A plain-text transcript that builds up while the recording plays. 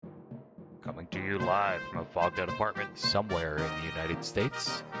Coming to you live from a fogged out apartment somewhere in the United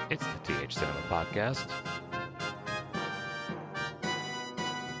States, it's the TH Cinema Podcast.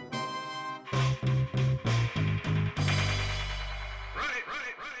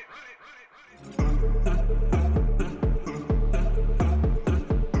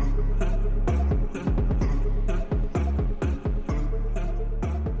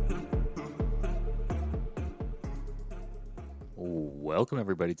 Welcome,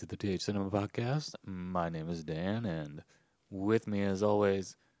 everybody, to the TH Cinema Podcast. My name is Dan, and with me, as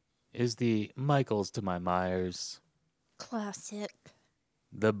always, is the Michaels to my Myers, Classic.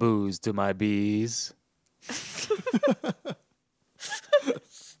 the booze to my bees.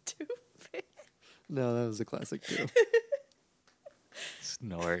 Stupid. No, that was a classic too.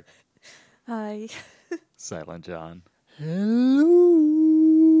 Snort, Hi. Silent John,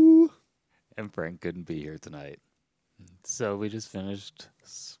 Hello. and Frank couldn't be here tonight. So we just finished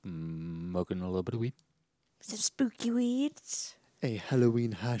smoking a little bit of weed. Some spooky weeds. A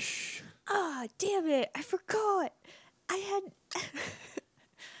Halloween hash. Ah, damn it. I forgot. I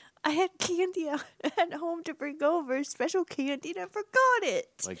had candy at home to bring over, special candy, and I forgot it.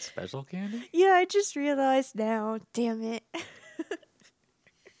 Like special candy? Yeah, I just realized now. Damn it.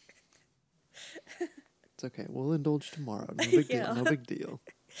 It's okay. We'll indulge tomorrow. No big Yeah. deal. No big deal.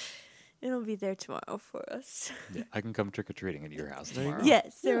 It'll be there tomorrow for us. Yeah, I can come trick-or-treating at your house There you tomorrow. go.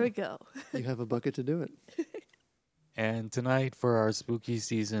 Yes, there Yeah. we go. You have a bucket to do it. And tonight, for our spooky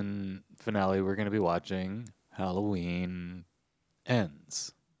season finale, we're going to be watching Halloween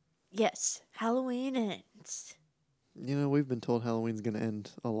Ends. Yes, Halloween ends. You know, we've been told Halloween's going to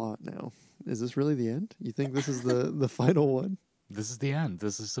end a lot now. Is this really the end? You think this is the final one? This is the end.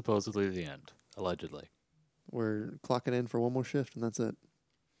 This is supposedly the end, allegedly. We're clocking in for one more shift and that's it.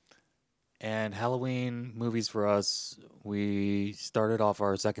 And Halloween movies for us, we started off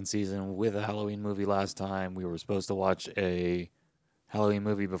our second season with a Halloween movie last time. We were supposed to watch a Halloween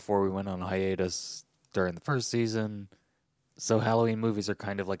movie before we went on hiatus during the first season. So Halloween movies are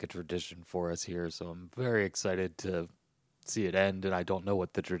kind of like a tradition for us here. So I'm very excited to see it end, and I don't know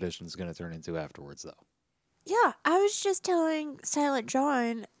what the tradition is going to turn into afterwards, though. Yeah, I was just telling Silent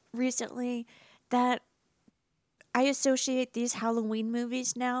John recently that I associate these Halloween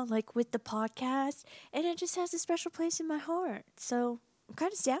movies now, like with the podcast, and it just has a special place in my heart. So I'm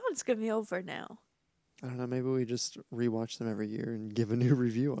kind of sad it's going to be over now. I don't know. Maybe we just rewatch them every year and give a new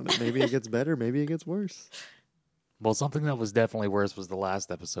review on it. Maybe it gets better. Maybe it gets worse. Well, something that was definitely worse was the last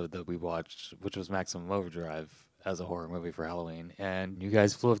episode that we watched, which was Maximum Overdrive as a horror movie for Halloween. And you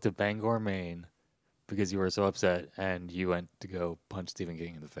guys flew up to Bangor, Maine, because you were so upset, and you went to go punch Stephen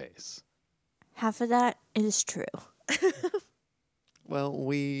King in the face. Half of that is true. Well,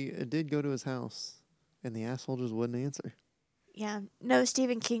 we did go to his house and the asshole just wouldn't answer. Yeah, no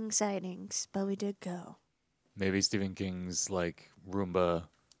Stephen King sightings, but we did go. Maybe Stephen King's, Roomba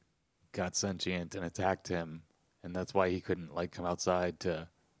got sentient and attacked him, and that's why he couldn't, come outside to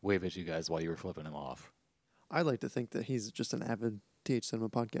wave at you guys while you were flipping him off. I'd like to think that he's just an avid TH Cinema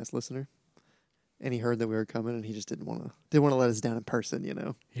podcast listener. And he heard that we were coming, and he just didn't want to let us down in person, you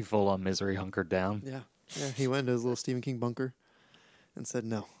know. He full-on misery hunkered down. Yeah. He went into his little Stephen King bunker and said,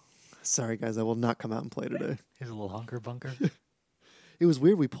 "No, sorry guys, I will not come out and play today." His little hunker bunker. It was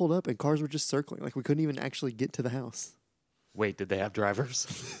weird. We pulled up and cars were just circling, like we couldn't even actually get to the house. Wait, did they have drivers?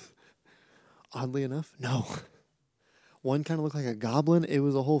 Oddly enough, no. One kind of looked like a goblin. It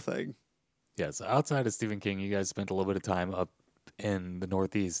was a whole thing. Yeah, so outside of Stephen King, you guys spent a little bit of time up in the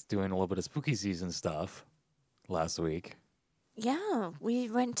Northeast doing a little bit of spooky season stuff last week. Yeah, we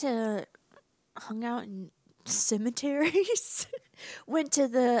hung out in cemeteries. Went to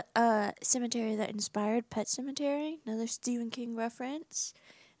the cemetery that inspired Pet Sematary, another Stephen King reference.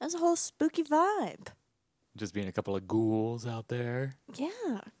 That was a whole spooky vibe. Just being a couple of ghouls out there.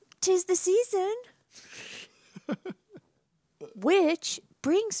 Yeah, 'tis the season. Which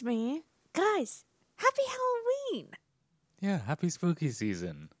brings me, guys, happy Halloween. Yeah, happy spooky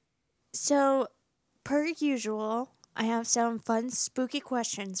season. So, per usual, I have some fun spooky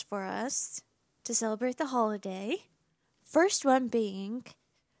questions for us to celebrate the holiday. First one being,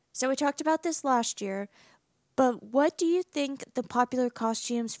 so we talked about this last year, but what do you think the popular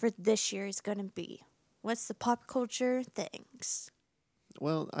costumes for this year is going to be? What's the pop culture things?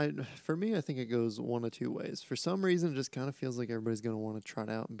 Well, for me, I think it goes one of two ways. For some reason, it just kind of feels like everybody's going to want to trot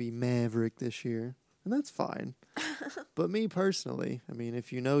out and be Maverick this year. And that's fine. But me personally, I mean,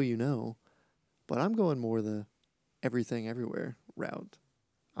 if you know, you know. But I'm going more the everything everywhere route.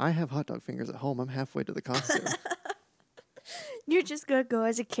 I have hot dog fingers at home. I'm halfway to the costume. You're just going to go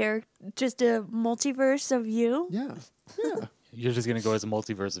as a character, just a multiverse of you? Yeah. You're just gonna go as a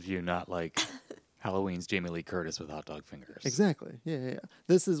multiverse of you, not like Halloween's Jamie Lee Curtis with hot dog fingers. Exactly. Yeah.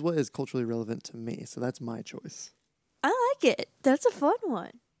 This is what is culturally relevant to me, so that's my choice. I like it. That's a fun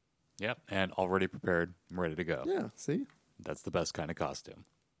one. Yep, and already prepared. I'm ready to go. Yeah, see? That's the best kind of costume.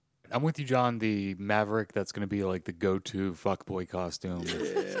 I'm with you, John. The Maverick, that's going to be like the go-to fuckboy costume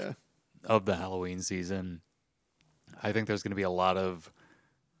Yeah. of the Halloween season. I think there's going to be a lot of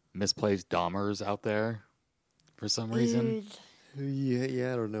misplaced Dahmers out there for some reason.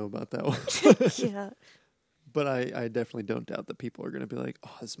 Yeah, I don't know about that one. Yeah. But I definitely don't doubt that people are going to be like,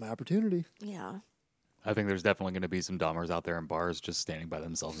 oh, this is my opportunity. Yeah. I think there's definitely going to be some Dahmers out there in bars just standing by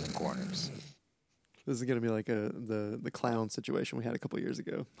themselves in corners. This is going to be like the clown situation we had a couple years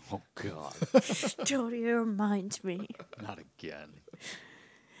ago. Oh, God. Don't even remind me. Not again.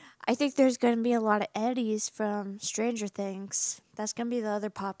 I think there's going to be a lot of Eddies from Stranger Things. That's going to be the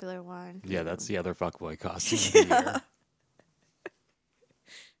other popular one. Yeah, that's the other fuckboy costume of the year.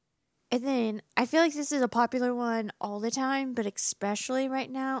 And then I feel like this is a popular one all the time, but especially right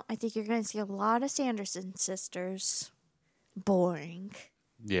now, I think you're going to see a lot of Sanderson sisters. Boring.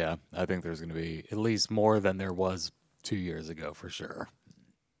 Yeah, I think there's going to be at least more than there was 2 years ago for sure.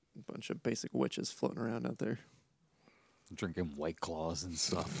 A bunch of basic witches floating around out there. Drinking White Claws and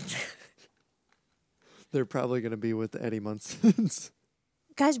stuff. They're probably going to be with the Eddie Munsons.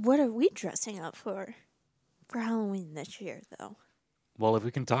 Guys, what are we dressing up for Halloween this year, though? Well, if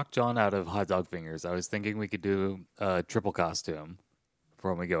we can talk John out of hot dog fingers, I was thinking we could do a triple costume for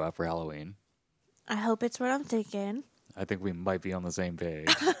when we go out for Halloween. I hope it's what I'm thinking. I think we might be on the same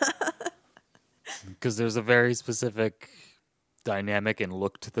page. Because there's a very specific dynamic and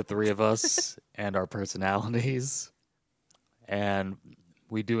look to the three of us and our personalities. And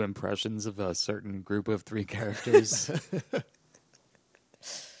we do impressions of a certain group of three characters.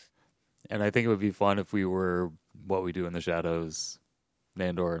 And I think it would be fun if we were what we do in the shadows.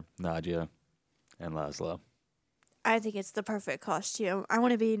 Nandor, Nadia, and Laszlo. I think it's the perfect costume. I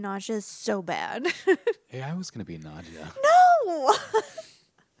want to be Naja so bad. Hey, I was going to be Nadia. No!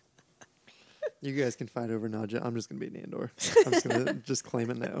 You guys can fight over Nadja. I'm just going to be Nandor. I'm just going to just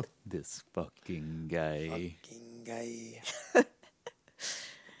claim it now. This fucking guy. Fucking guy.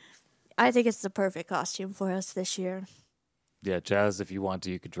 I think it's the perfect costume for us this year. Yeah, Chaz, if you want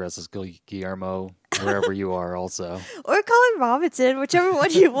to, you could dress as Guillermo wherever you are also. Or Colin Robinson, whichever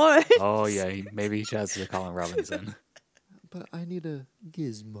one you want. Oh, yeah, maybe Chaz is a Colin Robinson. But I need a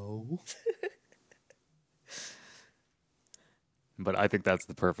gizmo. But I think that's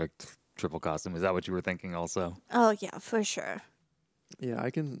the perfect triple costume. Is that what you were thinking also? Oh, yeah, for sure. Yeah,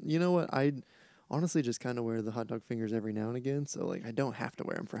 I can. You know what? I honestly just kind of wear the hot dog fingers every now and again. So, like, I don't have to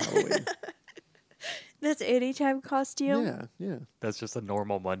wear them for Halloween. That's anytime costume? Yeah. That's just a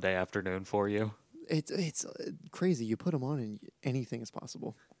normal Monday afternoon for you? It's crazy. You put them on and anything is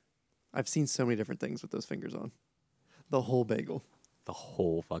possible. I've seen so many different things with those fingers on. The whole bagel. The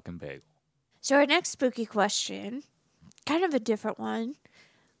whole fucking bagel. So our next spooky question, kind of a different one.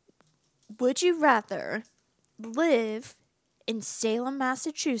 Would you rather live in Salem,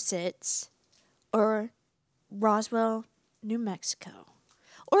 Massachusetts or Roswell, New Mexico?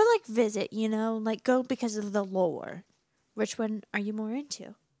 Or like visit, like go because of the lore. Which one are you more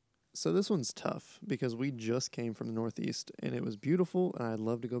into? So this one's tough because we just came from the Northeast and it was beautiful and I'd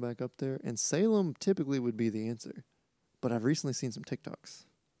love to go back up there. And Salem typically would be the answer. But I've recently seen some TikToks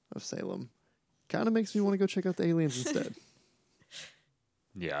of Salem. Kind of makes me want to go check out the aliens instead.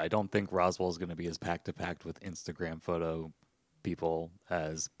 Yeah, I don't think Roswell is going to be as packed with Instagram photo people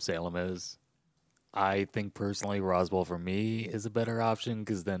as Salem is. I think personally Roswell for me is a better option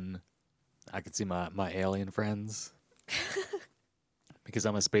because then I could see my alien friends. Because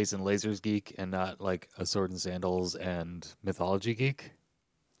I'm a space and lasers geek and not like a sword and sandals and mythology geek.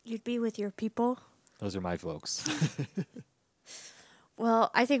 You'd be with your people? Those are my folks.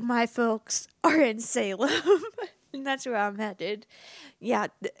 Well, I think my folks are in Salem. And that's where I'm headed. Yeah,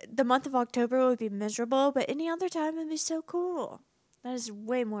 the month of October would be miserable, but any other time would be so cool. That is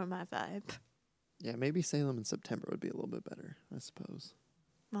way more my vibe. Yeah, maybe Salem in September would be a little bit better, I suppose.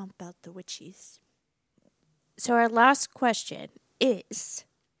 Well, about the witches. So our last question is,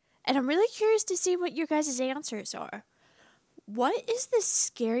 and I'm really curious to see what your guys' answers are. What is the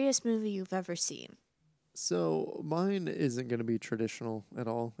scariest movie you've ever seen? So mine isn't going to be traditional at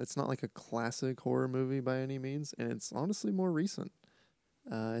all. It's not like a classic horror movie by any means, and it's honestly more recent.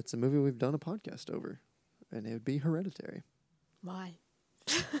 It's a movie we've done a podcast over, and it would be Hereditary. Why?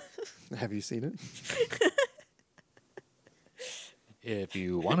 Have you seen it? If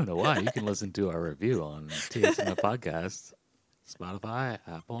you want to know why, you can listen to our review on TSM Podcast, Spotify,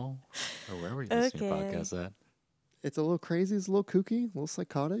 Apple, or wherever you listen to your Okay. podcast at. It's a little crazy, it's a little kooky, a little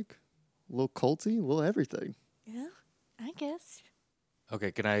psychotic, a little culty, a little everything. Yeah, I guess.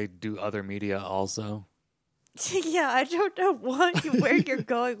 Okay, can I do other media also? Yeah, I don't know where you're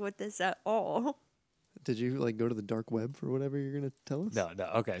going with this at all. Did you like go to the dark web for whatever you're gonna tell us? No.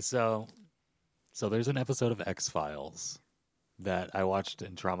 Okay, so there's an episode of X-Files that I watched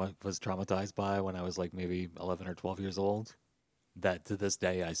and was traumatized by when I was like maybe 11 or 12 years old. That to this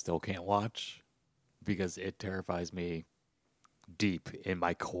day I still can't watch because it terrifies me deep in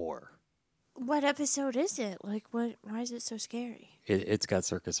my core. What episode is it? Like, what? Why is it so scary? It's got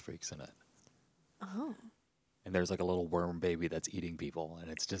circus freaks in it. Oh. And there's like a little worm baby that's eating people,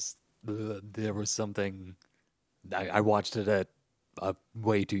 and it's just there was something. I watched it at a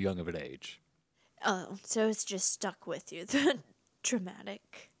way too young of an age. Oh, so it's just stuck with you, the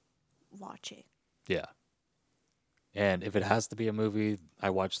traumatic watching. Yeah. And if it has to be a movie, I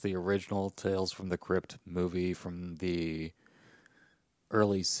watched the original Tales from the Crypt movie from the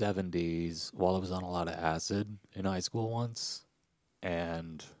early 70s while I was on a lot of acid in high school once.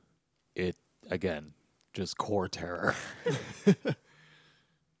 And it, again, just core terror.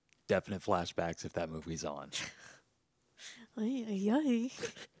 Definite flashbacks if that movie's on. Ay, ay, ay.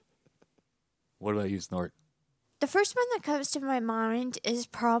 What about you, Snort? The first one that comes to my mind is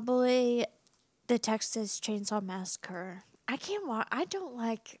probably the Texas Chainsaw Massacre. I can't watch. I don't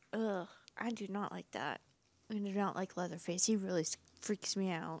like. Ugh. I do not like that. I do not like Leatherface. He really freaks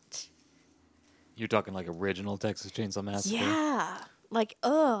me out. You're talking like original Texas Chainsaw Massacre? Yeah. Like,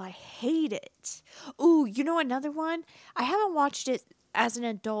 I hate it. Ooh, you know another one? I haven't watched it as an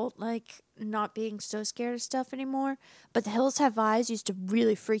adult, like, not being so scared of stuff anymore. But The Hills Have Eyes used to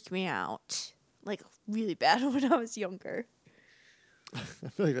really freak me out. Like, really bad when I was younger. I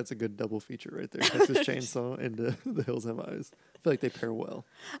feel like that's a good double feature right there. Texas Chainsaw and The Hills Have Eyes. I feel like they pair well.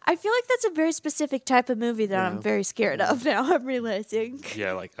 I feel like that's a very specific type of movie that I'm Yeah. very scared of now, I'm realizing.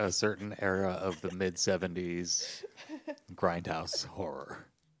 Yeah, like a certain era of the mid-70s grindhouse horror.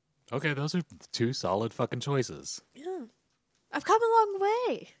 Okay, those are two solid fucking choices. Yeah. I've come a long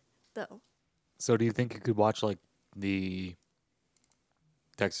way, though. So do you think you could watch like the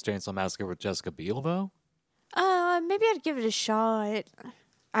Texas Chainsaw Massacre with Jessica Biel though? Maybe I'd give it a shot.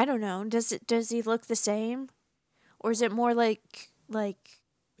 I don't know. Does he look the same? Or is it more like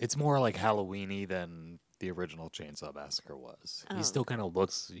It's more like Halloween-y than the original Chainsaw Massacre was. Oh. He still kind of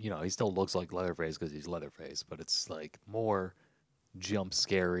looks, he still looks like Leatherface because he's Leatherface, but it's like more jump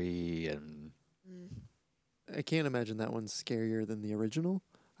scary and I can't imagine that one's scarier than the original.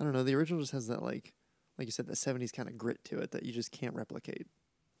 I don't know. The original just has that like you said, the 70s kind of grit to it that you just can't replicate.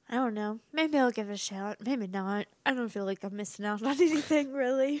 I don't know. Maybe I'll give it a shot. Maybe not. I don't feel like I'm missing out on anything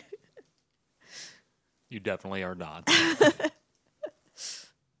really. you definitely are not.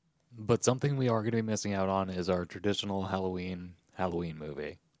 But something we are going to be missing out on is our traditional Halloween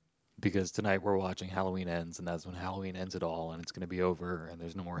movie. Because tonight we're watching Halloween Ends, and that's when Halloween ends it all, and it's going to be over, and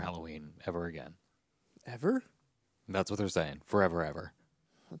there's no more Halloween ever again. Ever? That's what they're saying. Forever, ever.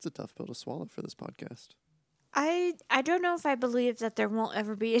 That's a tough pill to swallow for this podcast. I don't know if I believe that there won't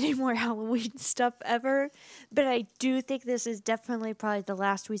ever be any more Halloween stuff ever, but I do think this is definitely probably the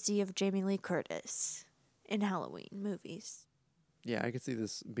last we see of Jamie Lee Curtis in Halloween movies. Yeah, I could see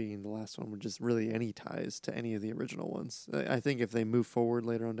this being the last one with just really any ties to any of the original ones. I think if they move forward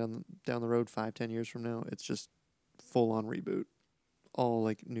later on down the road, 5-10 years from now, it's just full on reboot. All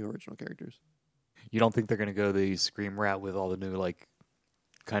like new original characters. You don't think they're going to go the Scream route with all the new, like,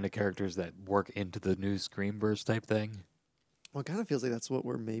 kind of characters that work into the new Screamverse type thing? Well, it kind of feels like that's what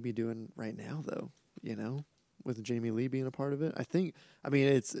we're maybe doing right now, though, with Jamie Lee being a part of it.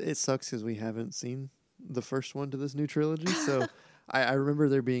 It sucks because we haven't seen the first one to this new trilogy, so I remember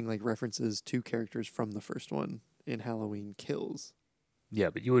there being, like, references to characters from the first one in Halloween Kills. Yeah,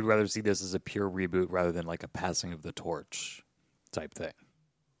 but you would rather see this as a pure reboot rather than, like, a passing of the torch type thing.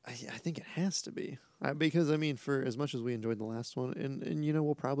 I think it has to be. Because, for as much as we enjoyed the last one, and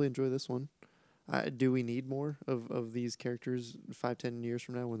we'll probably enjoy this one, do we need more of these characters 5-10 years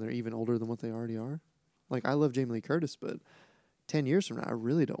from now when they're even older than what they already are? Like, I love Jamie Lee Curtis, but 10 years from now, I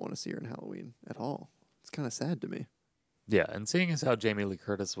really don't want to see her in Halloween at all. It's kind of sad to me. Yeah, and seeing as how Jamie Lee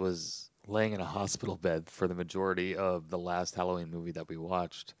Curtis was laying in a hospital bed for the majority of the last Halloween movie that we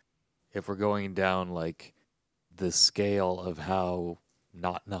watched, if we're going down, like, the scale of how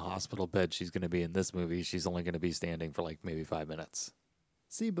not in a hospital bed she's going to be in this movie, she's only going to be standing for, like, maybe 5 minutes.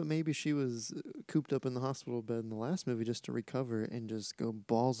 See, but maybe she was cooped up in the hospital bed in the last movie just to recover and just go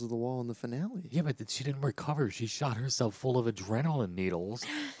balls to the wall in the finale. Yeah, but she didn't recover. She shot herself full of adrenaline needles,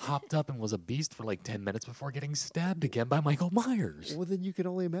 hopped up and was a beast for like 10 minutes before getting stabbed again by Michael Myers. Well, then you can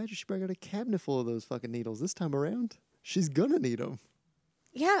only imagine she probably got a cabinet full of those fucking needles this time around. She's gonna need them.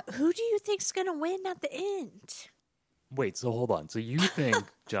 Yeah, who do you think's gonna win at the end? Wait, so hold on. So you think,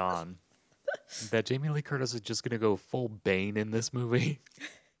 John, that Jamie Lee Curtis is just going to go full Bane in this movie?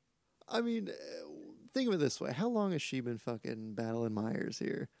 I mean, think of it this way. How long has she been fucking battling Myers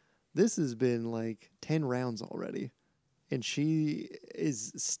here? This has been like 10 rounds already. And she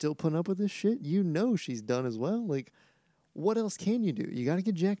is still putting up with this shit? You know she's done as well. Like, what else can you do? You got to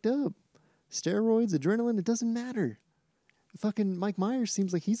get jacked up. Steroids, adrenaline, it doesn't matter. Fucking Mike Myers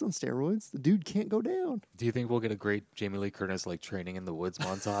seems like he's on steroids. The dude can't go down. Do you think we'll get a great Jamie Lee Curtis like training in the woods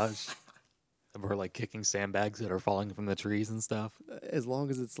montage? Of her like kicking sandbags that are falling from the trees and stuff? As long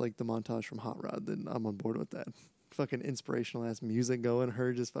as it's like the montage from Hot Rod, then I'm on board with that. Fucking inspirational ass music going,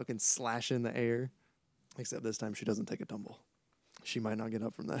 her just fucking slashing in the air. Except this time she doesn't take a tumble. She might not get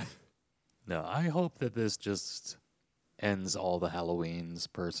up from that. No, I hope that this just ends all the Halloweens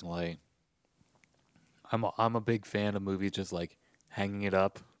personally. I'm a big fan of movies just like hanging it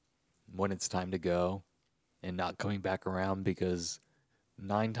up when it's time to go and not coming back around, because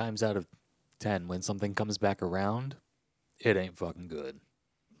 9 times out of 10 when something comes back around, it ain't fucking good.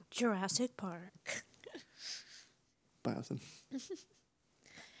 Jurassic Park. Biosin.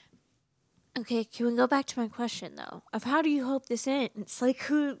 Okay, can we go back to my question though? Of how do you hope this ends? Like,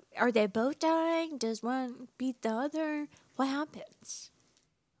 who are they both dying? Does one beat the other? What happens?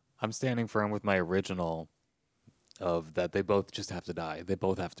 I'm standing firm with my original of that they both just have to die. They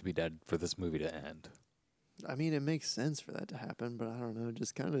both have to be dead for this movie to end. I mean, it makes sense for that to happen, but I don't know.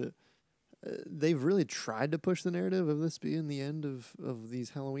 Just kind of, they've really tried to push the narrative of this being the end of these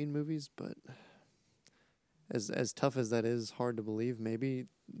Halloween movies, but as tough as that is, hard to believe. Maybe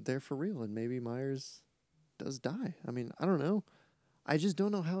they're for real, and maybe Myers does die. I mean, I don't know. I just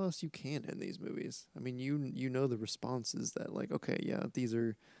don't know how else you can end these movies. I mean, you know the response is that like, okay, yeah, these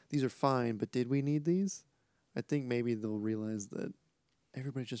are fine, but did we need these? I think maybe they'll realize that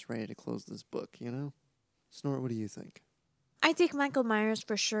everybody's just ready to close this book, you know? Snort, what do you think? I think Michael Myers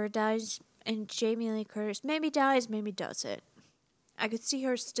for sure dies, and Jamie Lee Curtis maybe dies, maybe doesn't. I could see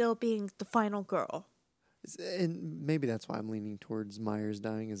her still being the final girl. And maybe that's why I'm leaning towards Myers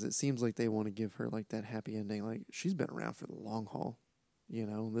dying, is it seems like they want to give her like that happy ending. Like, she's been around for the long haul. You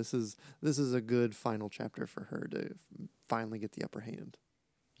know, this is a good final chapter for her to finally get the upper hand.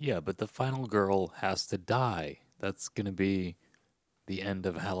 Yeah, but the final girl has to die. That's going to be the end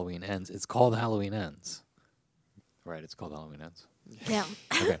of Halloween Ends. It's called Halloween Ends. Right, it's called Halloween Ends. Yeah.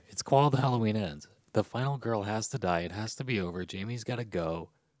 Okay, it's called Halloween Ends. The final girl has to die. It has to be over. Jamie's got to go.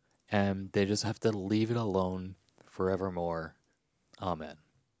 And they just have to leave it alone forevermore. Amen.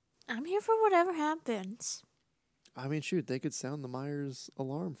 I'm here for whatever happens. I mean, shoot, they could sound the Myers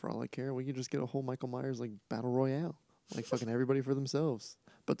alarm for all I care. We could just get a whole Michael Myers like battle royale, like fucking everybody for themselves.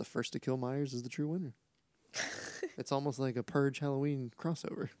 But the first to kill Myers is the true winner. It's almost like a Purge Halloween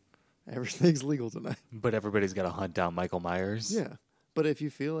crossover. Everything's legal tonight. But everybody's got to hunt down Michael Myers. Yeah, but if you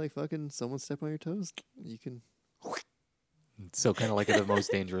feel like fucking someone step on your toes, you can. So kind of like a The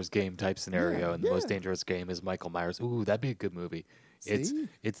Most Dangerous Game type scenario. Yeah, and The Most yeah. Dangerous Game is Michael Myers. Ooh, that'd be a good movie. See?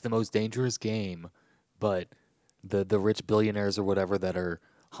 It's The Most Dangerous Game, but the rich billionaires or whatever that are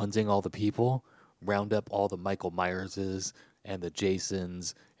hunting all the people round up all the Michael Myerses and the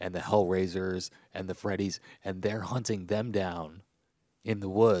Jasons and the Hellraisers and the Freddys, and they're hunting them down in the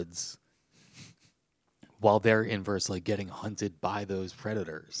woods while they're inversely getting hunted by those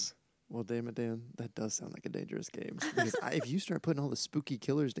predators. Well, damn it, Dan, that does sound like a dangerous game. Because if you start putting all the spooky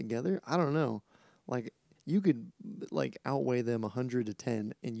killers together, I don't know. Like, you could like outweigh them 100 to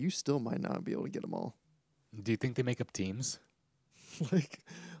 10, and you still might not be able to get them all. Do you think they make up teams? like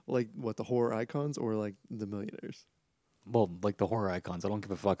what, the horror icons or like the millionaires? Well, like the horror icons. I don't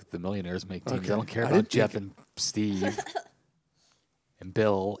give a fuck if the millionaires make teams. Okay. I don't care I about didn't Jeff think and Steve and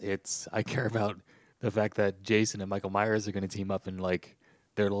Bill. I care about the fact that Jason and Michael Myers are going to team up, and like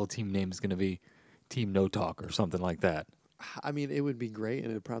their little team name is going to be Team No Talk or something like that. I mean, it would be great,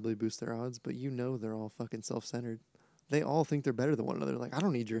 and it would probably boost their odds, but you know they're all fucking self-centered. They all think they're better than one another. Like, I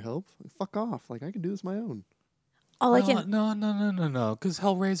don't need your help. Like, fuck off. Like, I can do this my own. All I No, can. no. Because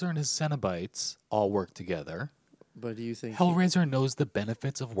Hellraiser and his Cenobites all work together. But do you think Hellraiser knows the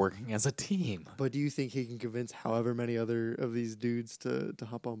benefits of working as a team. But do you think he can convince however many other of these dudes to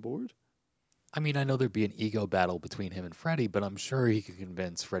hop on board? I mean, I know there'd be an ego battle between him and Freddy, but I'm sure he could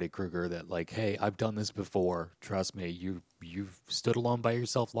convince Freddy Krueger that, like, hey, I've done this before. Trust me, you've stood alone by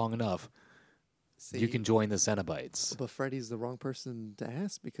yourself long enough. See, You can join the Cenobites. but Freddy's the wrong person to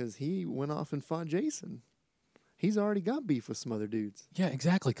ask because he went off and fought Jason. He's already got beef with some other dudes. Yeah,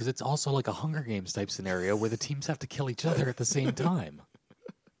 exactly, because it's also like a Hunger Games type scenario where the teams have to kill each other at the same time.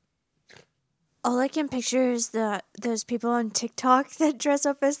 All I can picture is those people on TikTok that dress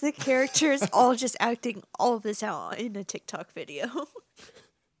up as the characters, all just acting all of this out in a TikTok video.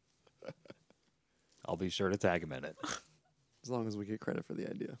 I'll be sure to tag him in it. As long as we get credit for the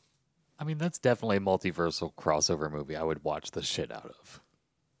idea. I mean, that's definitely a multiversal crossover movie I would watch the shit out of.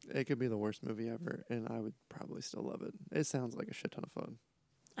 It could be the worst movie ever, and I would probably still love it. It sounds like a shit ton of fun.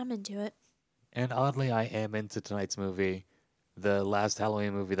 I'm into it. And oddly, I am into tonight's movie. The last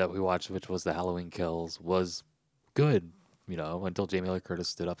Halloween movie that we watched, which was The Halloween Kills, was good, until Jamie Lee Curtis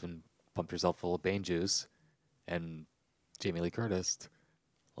stood up and pumped herself full of Bane juice. And Jamie Lee Curtis,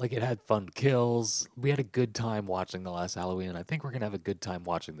 it had fun kills. We had a good time watching the last Halloween, and I think we're going to have a good time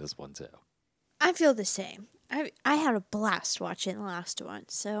watching this one, too. I feel the same. I had a blast watching the last one,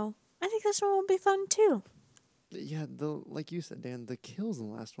 so I think this one will be fun too. Yeah, like you said, Dan, the kills in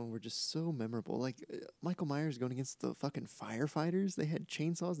the last one were just so memorable. Like, Michael Myers going against the fucking firefighters. They had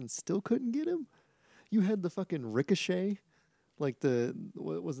chainsaws and still couldn't get him. You had the fucking ricochet.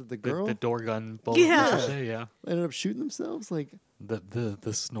 What was it, the girl? The door gun bullet Yeah. ricochet, yeah. Ended up shooting themselves. Like, The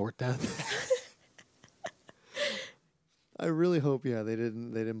snort death. I really hope, they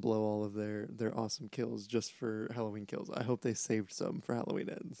didn't blow all of their awesome kills just for Halloween Kills. I hope they saved some for Halloween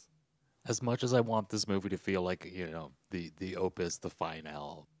Ends. As much as I want this movie to feel like, the opus, the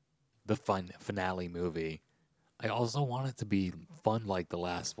finale movie, I also want it to be fun like the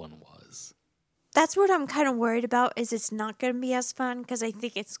last one was. That's what I'm kind of worried about, is it's not going to be as fun, because I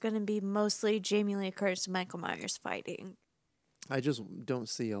think it's going to be mostly Jamie Lee Curtis and Michael Myers fighting. I just don't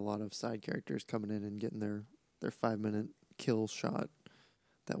see a lot of side characters coming in and getting their 5-minute kill shot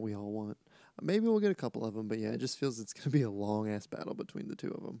that we all want. Maybe we'll get a couple of them, but yeah, it just feels it's going to be a long-ass battle between the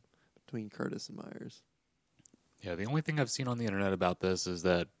two of them, between Curtis and Myers. Yeah, the only thing I've seen on the internet about this is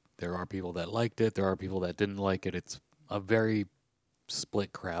that there are people that liked it, there are people that didn't like it. It's a very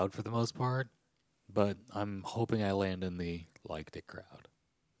split crowd for the most part, but I'm hoping I land in the liked it crowd.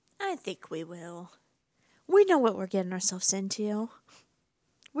 I think we will. We know what we're getting ourselves into.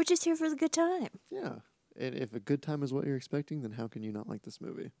 We're just here for the good time. Yeah. And if a good time is what you're expecting, then how can you not like this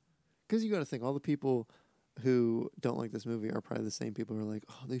movie? Because you got to think, all the people who don't like this movie are probably the same people who are like,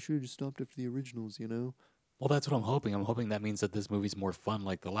 oh, they should have just stopped after the originals, Well, that's what I'm hoping. I'm hoping that means that this movie's more fun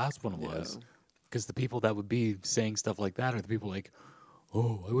like the last one was. Yeah. Because the people that would be saying stuff like that are the people like,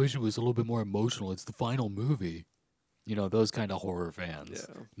 oh, I wish it was a little bit more emotional. It's the final movie. Those kind of horror fans.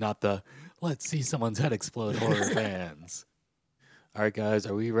 Yeah. Not the, let's see someone's head explode horror fans. All right, guys,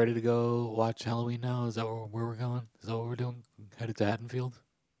 are we ready to go watch Halloween now? Is that where we're going? Is that what we're doing? Headed to Haddonfield?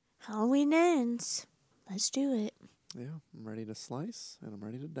 Halloween ends. Let's do it. Yeah, I'm ready to slice and I'm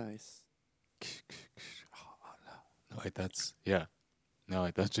ready to dice. No, wait, that's, yeah. No,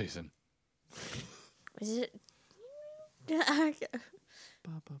 wait, that's Jason. Is it?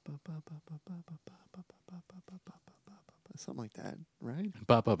 Something like that, right?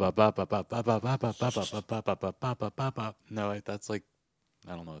 No, wait, that's like,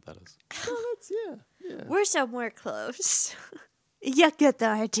 I don't know what that is. Oh, that's, yeah. We're somewhere close. You get the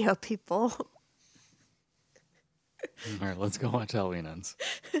idea, people. All right, let's go watch Halloween Ends.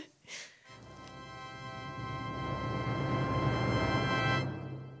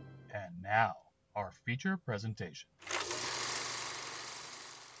 And now, our feature presentation.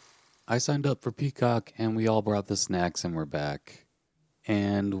 I signed up for Peacock, and we all brought the snacks, and we're back.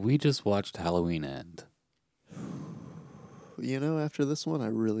 And we just watched Halloween End. After this one, I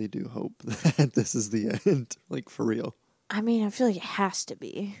really do hope that this is the end. Like, for real. I mean, I feel like it has to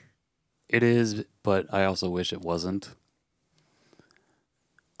be. It is, but I also wish it wasn't.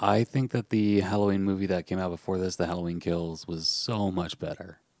 I think that the Halloween movie that came out before this, The Halloween Kills, was so much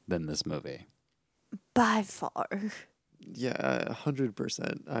better than this movie. By far. Yeah,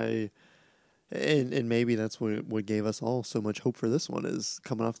 100%. And maybe that's what gave us all so much hope for this one, is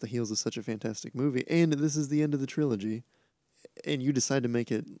coming off the heels of such a fantastic movie. And this is the end of the trilogy. And you decide to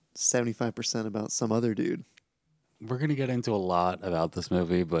make it 75% about some other dude. We're going to get into a lot about this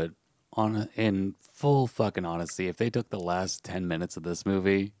movie, but in full fucking honesty, if they took the last 10 minutes of this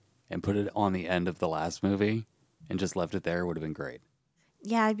movie and put it on the end of the last movie and just left it there, it would have been great.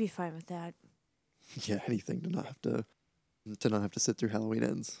 Yeah, I'd be fine with that. Yeah, anything to not have to sit through Halloween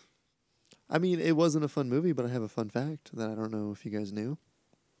Ends. I mean, it wasn't a fun movie, but I have a fun fact that I don't know if you guys knew.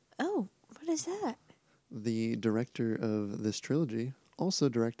 Oh, what is that? The director of this trilogy also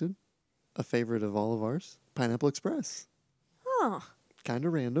directed a favorite of all of ours, Pineapple Express. Huh. Kind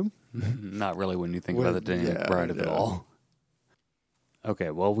of random. Not really when you think Well, about the dynamic yeah, bride of it yeah. all.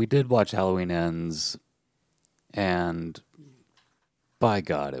 Okay, well, we did watch Halloween Ends, and by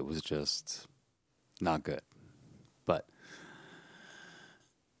God, it was just not good. But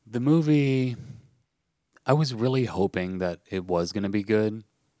the movie, I was really hoping that it was going to be good.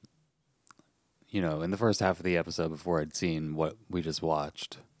 You know, in the first half of the episode before I'd seen what we just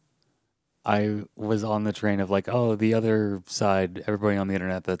watched, I was on the train of like, oh, the other side, everybody on the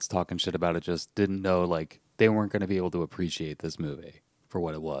internet that's talking shit about it just didn't know, like, they weren't going to be able to appreciate this movie for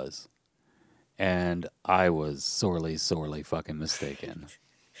what it was. And I was sorely, sorely fucking mistaken.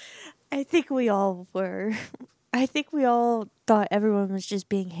 I think we all were. I think we all thought everyone was just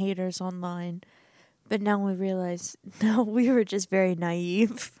being haters online. But now we realize, no, we were just very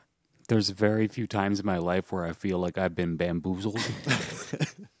naive. There's very few times in my life where I feel like I've been bamboozled.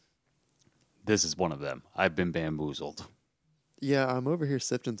 This is one of them. I've been bamboozled. Yeah, I'm over here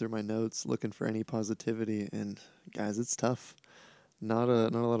sifting through my notes looking for any positivity, and guys, it's tough. Not a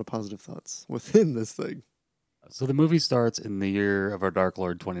lot of positive thoughts within this thing. So the movie starts in the year of our Dark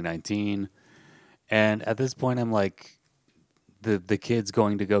Lord 2019. And at this point, I'm like, the kid's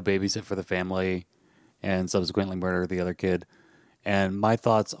going to go babysit for the family and subsequently murder the other kid. And my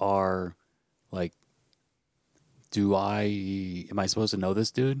thoughts are, like, am I supposed to know this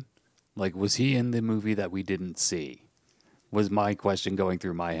dude? Like, was he in the movie that we didn't see? Was my question going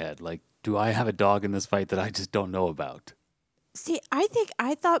through my head. Like, do I have a dog in this fight that I just don't know about? See,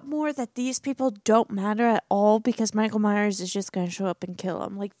 I thought more that these people don't matter at all because Michael Myers is just going to show up and kill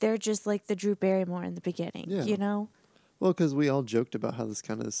them. Like, they're just like the Drew Barrymore in the beginning, Yeah. you know? Well, because we all joked about how this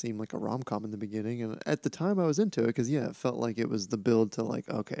kind of seemed like a rom-com in the beginning, and at the time I was into it because, yeah, it felt like it was the build to, like,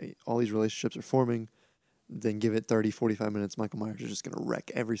 okay, all these relationships are forming, then give it 30, 45 minutes, Michael Myers is just going to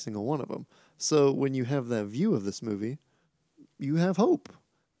wreck every single one of them. So when you have that view of this movie, you have hope.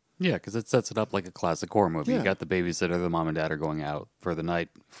 Yeah, because it sets it up like a classic horror movie. Yeah. You got the babysitter, the mom and dad are going out for the night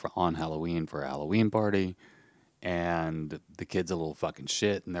on Halloween for a Halloween party, and the kid's a little fucking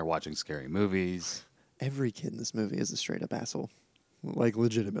shit, and they're watching scary movies. Every kid in this movie is a straight-up asshole. Like,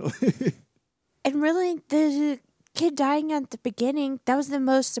 legitimately. And really, the kid dying at the beginning, that was the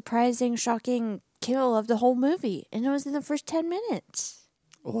most surprising, shocking kill of the whole movie. And it was in the first 10 minutes.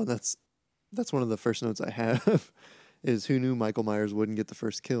 Well, that's one of the first notes I have, is who knew Michael Myers wouldn't get the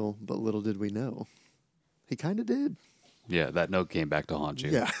first kill, but little did we know. He kind of did. Yeah, that note came back to haunt you.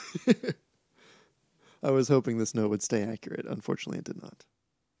 Yeah. I was hoping this note would stay accurate. Unfortunately, it did not.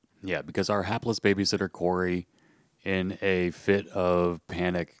 Yeah, because our hapless babysitter, Corey, in a fit of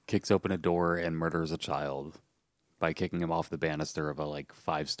panic, kicks open a door and murders a child by kicking him off the banister of a, like,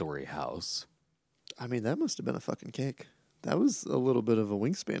 5-story house. I mean, that must have been a fucking kick. That was a little bit of a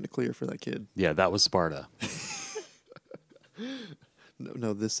wingspan to clear for that kid. Yeah, that was Sparta.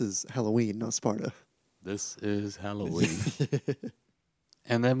 No, this is Halloween, not Sparta. This is Halloween.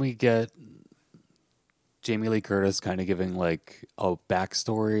 And then we get Jamie Lee Curtis kind of giving, like, a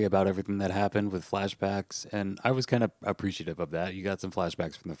backstory about everything that happened with flashbacks. And I was kind of appreciative of that. You got some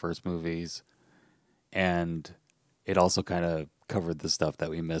flashbacks from the first movies. And it also kind of covered the stuff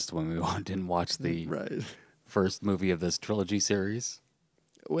that we missed when we didn't watch the Right. first movie of this trilogy series.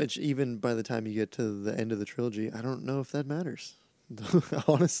 Which, even by the time you get to the end of the trilogy, I don't know if that matters.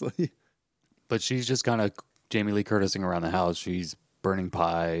 Honestly. But she's just kind of Jamie Lee Curtising around the house. She's burning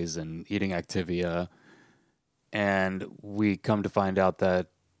pies and eating Activia. And we come to find out that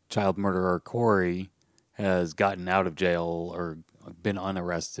child murderer Corey has gotten out of jail or been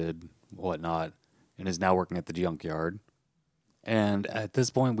unarrested, whatnot, and is now working at the junkyard. And at this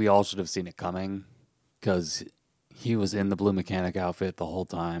point, we all should have seen it coming because he was in the blue mechanic outfit the whole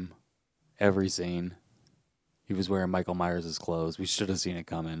time. Every scene. He was wearing Michael Myers' clothes. We should have seen it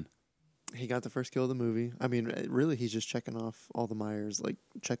coming. He got the first kill of the movie. I mean, really, he's just checking off all the Myers, like,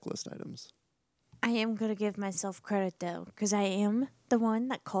 checklist items. I am going to give myself credit, though, because I am the one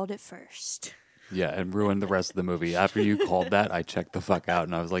that called it first. Yeah, and ruined the rest of the movie. After you called that, I checked the fuck out,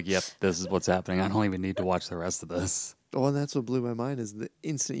 and I was like, yep, this is what's happening. I don't even need to watch the rest of this. Oh, and that's what blew my mind is the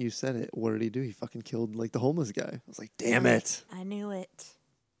instant you said it, what did he do? He fucking killed, like, the homeless guy. I was like, damn it. I knew it.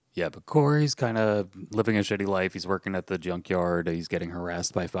 Yeah, but Corey's kind of living a shitty life. He's working at the junkyard. He's getting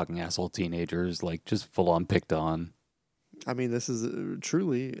harassed by fucking asshole teenagers, like, just full-on picked on. I mean, this is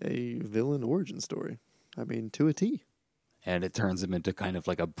truly a villain origin story. I mean, to a T. And it turns him into kind of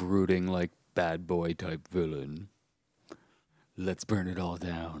like a brooding, like, bad boy type villain. Let's burn it all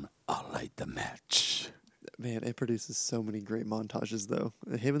down. I'll light the match. Man, it produces so many great montages, though.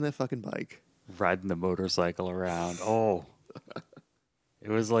 Him and that fucking bike. Riding the motorcycle around. Oh. It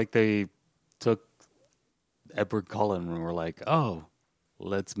was like they took Edward Cullen were like, oh,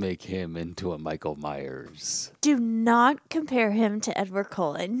 let's make him into a Michael Myers. Do not compare him to Edward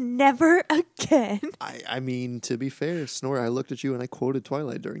Cullen. Never again. I mean, to be fair, Snore, I looked at you and I quoted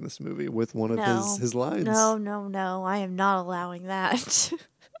Twilight during this movie with one of No. his lines. No. I am not allowing that.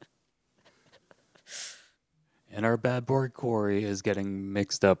 And our bad boy Corey is getting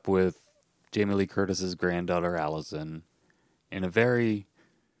mixed up with Jamie Lee Curtis's granddaughter Allison in a very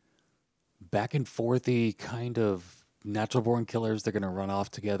back and forthy kind of natural born killers. They're going to run off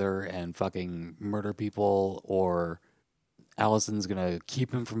together and fucking murder people, or Allison's going to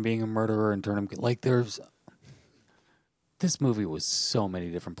keep him from being a murderer and turn him like this movie was so many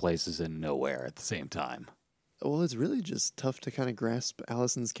different places and nowhere at the same time. Well, it's really just tough to kind of grasp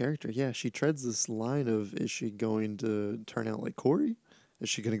Allison's character. Yeah, she treads this line of, is she going to turn out like Corey? Is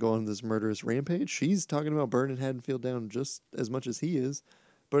she going to go on this murderous rampage? She's talking about burning Haddonfield down just as much as he is.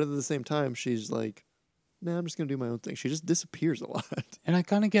 But at the same time, she's like, nah, I'm just going to do my own thing. She just disappears a lot. And I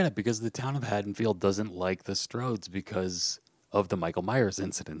kind of get it, because the town of Haddonfield doesn't like the Strodes because of the Michael Myers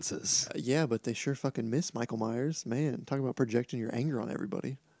incidences. Yeah, but they sure fucking miss Michael Myers. Man, talk about projecting your anger on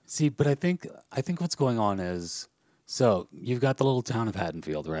everybody. See, but I think what's going on is, so you've got the little town of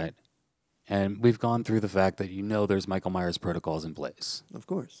Haddonfield, right? And we've gone through the fact that there's Michael Myers protocols in place, Of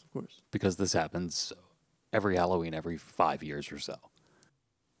course. because this happens every Halloween, every 5 years or so.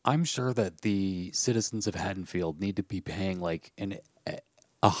 I'm sure that the citizens of Haddonfield need to be paying like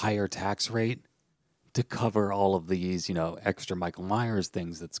a higher tax rate to cover all of these, extra Michael Myers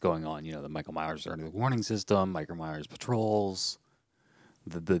things that's going on. The Michael Myers early warning system, Michael Myers patrols,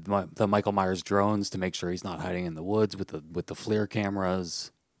 the Michael Myers drones to make sure he's not hiding in the woods with the FLIR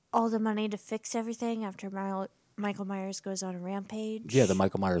cameras. All the money to fix everything after Michael Myers goes on a rampage. Yeah, the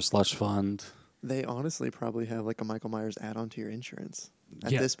Michael Myers slush fund. They honestly probably have like a Michael Myers add-on to your insurance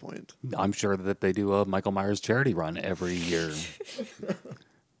at Yeah. this point. I'm sure that they do a Michael Myers charity run every year.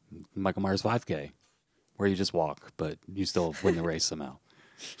 Michael Myers 5K, where you just walk, but you still win the race somehow.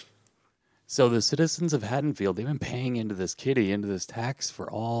 So the citizens of Haddonfield, they've been paying into this kitty, into this tax for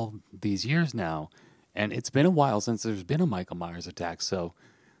all these years now. And it's been a while since there's been a Michael Myers attack. So,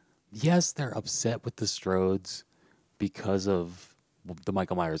 yes, they're upset with the Strodes because of the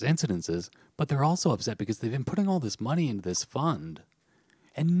Michael Myers incidences, but they're also upset because they've been putting all this money into this fund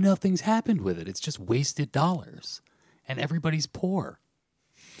and nothing's happened with it. It's just wasted dollars and everybody's poor.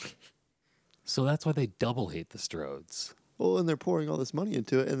 So that's why they double hate the Strodes. Well, and they're pouring all this money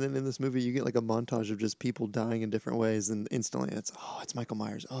into it, and then in this movie you get like a montage of just people dying in different ways, and instantly it's Michael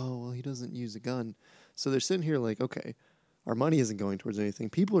Myers. Oh, well, he doesn't use a gun. So they're sitting here like, okay, our money isn't going towards anything.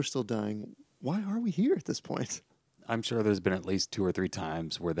 People are still dying. Why are we here at this point? I'm sure there's been at least 2 or 3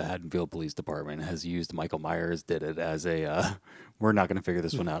 times where the Haddonfield Police Department has used Michael Myers, did it as a, we're not going to figure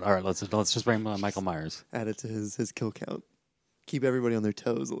this one out. All right, let's just bring Michael Myers. Add it to his kill count. Keep everybody on their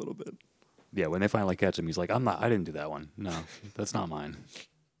toes a little bit. Yeah, when they finally catch him, he's like, I didn't do that one. No, that's not mine.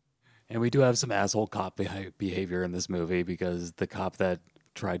 And we do have some asshole cop behavior in this movie, because the cop that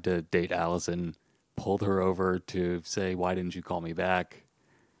tried to date Allison pulled her over to say, why didn't you call me back?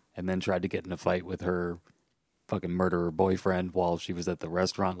 And then tried to get in a fight with her fucking murderer boyfriend while she was at the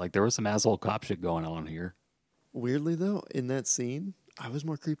restaurant. Like, there was some asshole cop shit going on here. Weirdly, though, in that scene, I was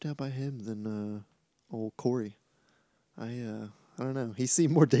more creeped out by him than old Corey. I don't know. He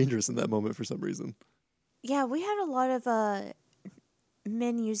seemed more dangerous in that moment for some reason. Yeah, we had a lot of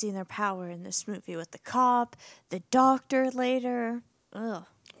men using their power in this movie with the cop, the doctor later. Ugh.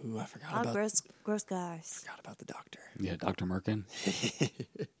 Ooh, I forgot about Gross guys. forgot about the doctor. Yeah, Dr. Merkin.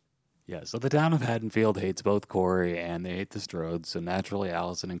 Yeah, so the town of Haddonfield hates both Corey and they hate the Strodes. So naturally,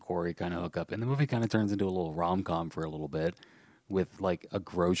 Allison and Corey kind of hook up. And the movie kind of turns into a little rom-com for a little bit with like a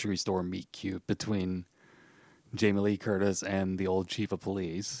grocery store meet cute between Jamie Lee Curtis and the old chief of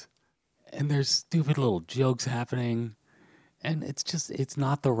police. And there's stupid little jokes happening. And it's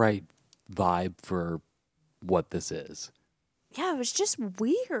not the right vibe for what this is. Yeah, it was just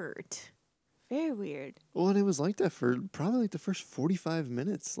weird. Very weird. Well, and it was like that for probably like the first 45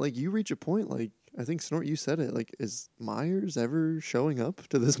 minutes. Like, you reach a point, like, I think, Snort, you said it, like, is Myers ever showing up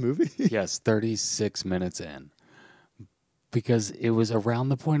to this movie? Yes, 36 minutes in. Because it was around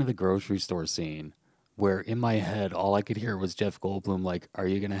the point of the grocery store scene where in my head, all I could hear was Jeff Goldblum like, are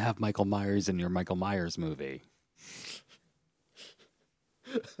you going to have Michael Myers in your Michael Myers movie?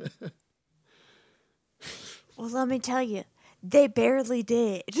 Well, let me tell you, they barely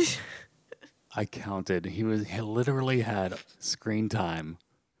did. I counted. He literally had screen time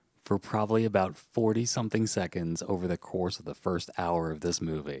for probably about 40-something seconds over the course of the first hour of this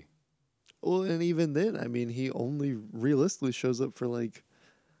movie. Well, and even then, I mean, he only realistically shows up for like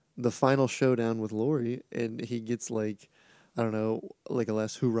the final showdown with Lori, and he gets like, I don't know, like a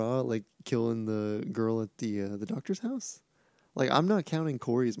last hurrah, like killing the girl at the doctor's house. Like, I'm not counting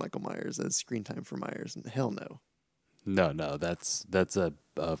Corey's Michael Myers as screen time for Myers. Hell no. No, that's a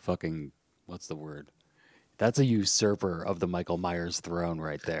fucking, what's the word? That's a usurper of the Michael Myers throne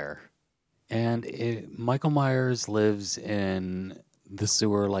right there. And Michael Myers lives in the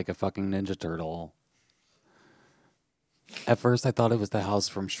sewer like a fucking Ninja Turtle. At first, I thought it was the house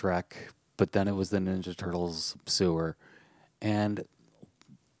from Shrek, but then it was the Ninja Turtles sewer. And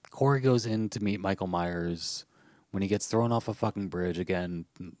Corey goes in to meet Michael Myers when he gets thrown off a fucking bridge. Again,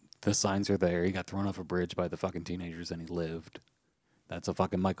 the signs are there. He got thrown off a bridge by the fucking teenagers and he lived. That's a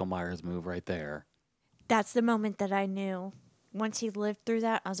fucking Michael Myers move right there. That's the moment that I knew. Once he lived through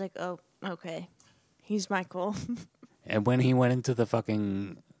that, I was like, oh, okay. He's Michael. And when he went into the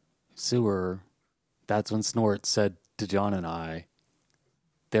fucking sewer, that's when Snort said to John and I,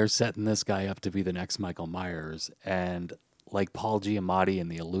 they're setting this guy up to be the next Michael Myers. And like Paul Giamatti in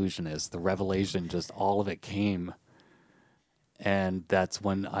The Illusionist, the revelation, just all of it came. And that's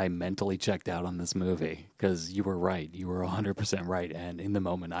when I mentally checked out on this movie. Because you were right. You were 100% right. And in the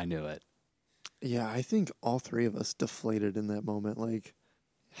moment, I knew it. Yeah, I think all three of us deflated in that moment. Like,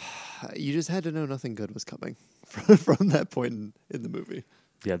 you just had to know nothing good was coming from that point in the movie.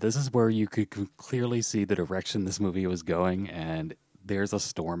 Yeah, this is where you could clearly see the direction this movie was going, and there's a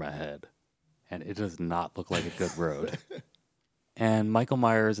storm ahead. And it does not look like a good road. And Michael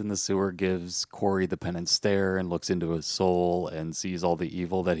Myers in the sewer gives Corey the penance stare and looks into his soul and sees all the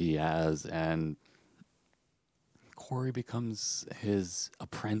evil that he has, and Corey becomes his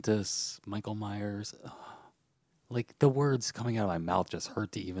apprentice, Michael Myers. Ugh. Like, the words coming out of my mouth just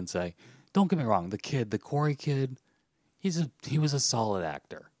hurt to even say. Don't get me wrong, the Corey kid, he was a solid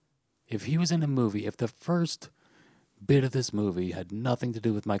actor. If he was in a movie, if the first bit of this movie had nothing to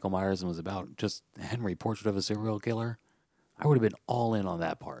do with Michael Myers and was about just Henry, Portrait of a Serial Killer, I would have been all in on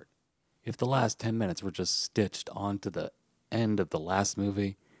that part. If the last 10 minutes were just stitched onto the end of the last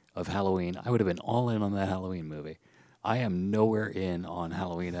movie of Halloween, I would have been all in on that Halloween movie. I am nowhere in on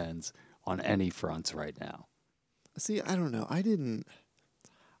Halloween Ends on any fronts right now. See, I don't know. I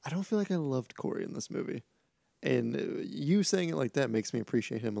don't feel like I loved Corey in this movie. And you saying it like that makes me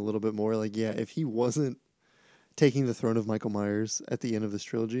appreciate him a little bit more. Like, yeah, if he wasn't taking the throne of Michael Myers at the end of this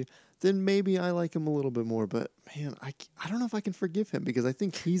trilogy, then maybe I like him a little bit more. But, man, I don't know if I can forgive him because I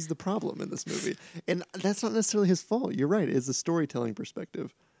think he's the problem in this movie. And that's not necessarily his fault. You're right. It's a storytelling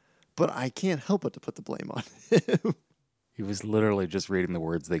perspective. But I can't help but to put the blame on him. He was literally just reading the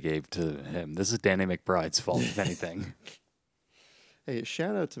words they gave to him. This is Danny McBride's fault, if anything. Hey,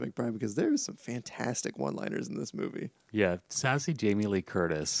 shout out to McBride because there's some fantastic one-liners in this movie. Yeah, sassy Jamie Lee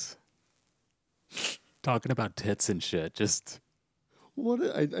Curtis. Talking about tits and shit. Just... What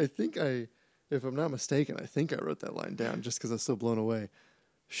I think if I'm not mistaken, I think I wrote that line down just because I was so blown away.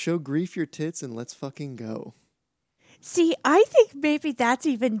 Show grief your tits and let's fucking go. See, I think maybe that's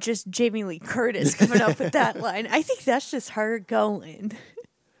even just Jamie Lee Curtis coming up with that line. I think that's just her going.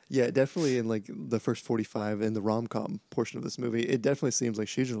 Yeah, definitely in like the first 45 in the rom-com portion of this movie, it definitely seems like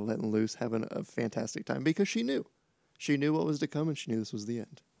she's just letting loose, having a fantastic time because she knew. She knew what was to come and she knew this was the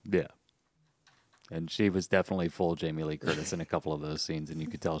end. Yeah. And she was definitely full Jamie Lee Curtis in a couple of those scenes, and you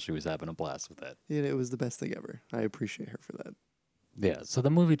could tell she was having a blast with it. Yeah, it was the best thing ever. I appreciate her for that. Yeah, so the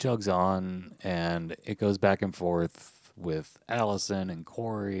movie chugs on, and it goes back and forth with Allison and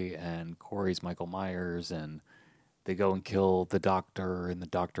Corey's Michael Myers, and they go and kill the doctor and the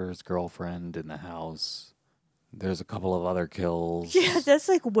doctor's girlfriend in the house. There's a couple of other kills. Yeah, that's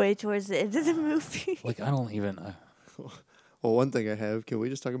like way towards the end of the movie. Like, I don't even... Well, one thing I have, can we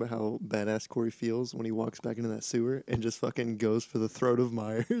just talk about how badass Corey feels when he walks back into that sewer and just fucking goes for the throat of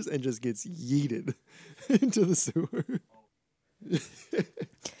Myers and just gets yeeted into the sewer?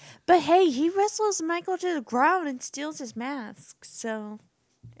 But hey, he wrestles Michael to the ground and steals his mask. So,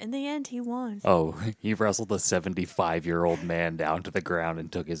 in the end, he won. Oh, he wrestled a 75-year-old man down to the ground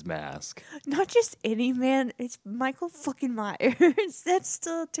and took his mask. Not just any man, it's Michael fucking Myers. That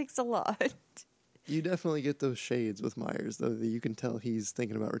still takes a lot. You definitely get those shades with Myers, though, that you can tell he's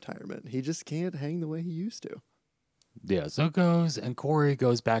thinking about retirement. He just can't hang the way he used to. Yeah, so it goes, and Corey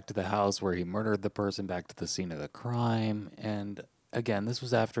goes back to the house where he murdered the person, back to the scene of the crime. And again, this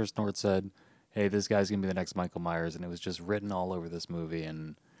was after Snort said, hey, this guy's going to be the next Michael Myers, and it was just written all over this movie,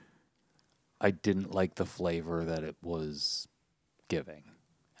 and I didn't like the flavor that it was giving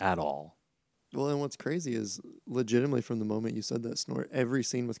at all. Well, and what's crazy is, legitimately from the moment you said that, Snort, every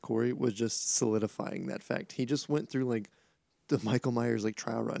scene with Corey was just solidifying that fact. He just went through, like, the Michael Myers, like,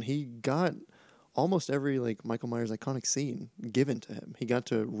 trial run. He got almost every like Michael Myers iconic scene given to him. He got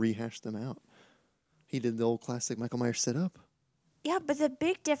to rehash them out. He did the old classic Michael Myers sit up. Yeah, but the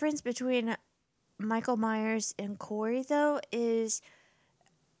big difference between Michael Myers and Corey, though, is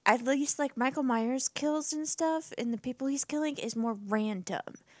at least like Michael Myers kills and stuff, and the people he's killing is more random.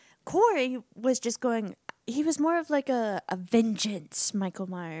 Corey was just going. He was more of like a vengeance Michael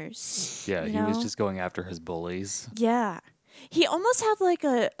Myers. Yeah, you he was know? just going after his bullies. Yeah. He almost had like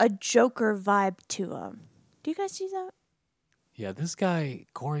a Joker vibe to him. Do you guys see that? Yeah, this guy,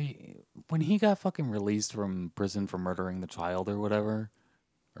 Corey, when he got fucking released from prison for murdering the child or whatever,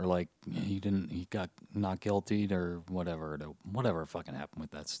 or like he got not guilty or whatever fucking happened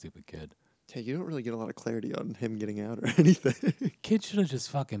with that stupid kid. Yeah, you don't really get a lot of clarity on him getting out or anything. Kid should have just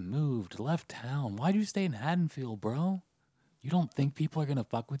fucking moved, left town. Why'd you stay in Haddonfield, bro? You don't think people are gonna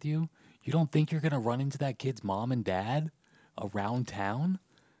fuck with you? You don't think you're gonna run into that kid's mom and dad around town?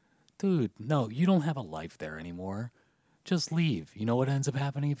 Dude, no, you don't have a life there anymore. Just leave. You know what ends up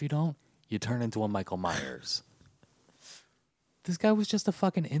happening if you don't? You turn into a Michael Myers. This guy was just a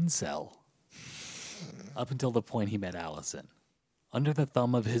fucking incel. Up until the point he met Allison. Under the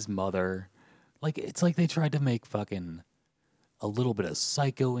thumb of his mother. Like, it's like they tried to make fucking a little bit of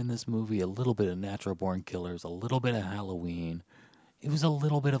Psycho in this movie, a little bit of Natural Born Killers, a little bit of Halloween. It was a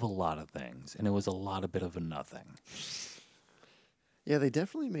little bit of a lot of things, and it was a lot of bit of a nothing. Yeah, they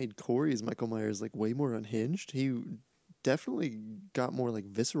definitely made Corey's Michael Myers like way more unhinged. He definitely got more like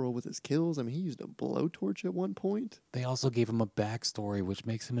visceral with his kills. I mean, he used a blowtorch at one point. They also gave him a backstory, which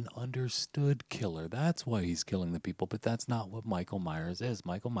makes him an understood killer. That's why he's killing the people, but that's not what Michael Myers is.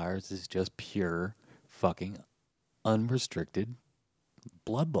 Michael Myers is just pure fucking unrestricted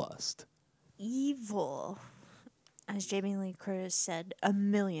bloodlust. Evil. As Jamie Lee Curtis said a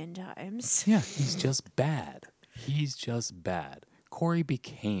million times. Yeah, he's just bad. He's just bad. Corey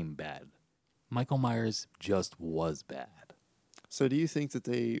became bad. Michael Myers just was bad. So do you think that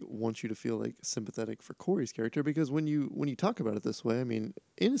they want you to feel like sympathetic for Corey's character? Because when you talk about it this way, I mean,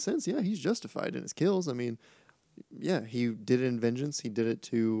 in a sense, yeah, he's justified in his kills. I mean, yeah, he did it in vengeance. He did it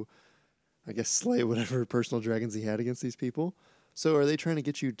to, I guess, slay whatever personal dragons he had against these people. So are they trying to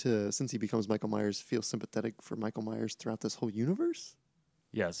get you to, since he becomes Michael Myers, feel sympathetic for Michael Myers throughout this whole universe?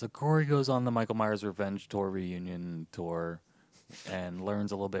 Yeah, so Corey goes on the Michael Myers Revenge Tour reunion tour and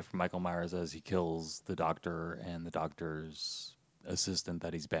learns a little bit from Michael Myers as he kills the doctor and the doctor's assistant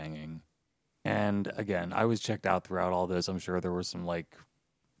that he's banging. And again, I was checked out throughout all this. I'm sure there were some like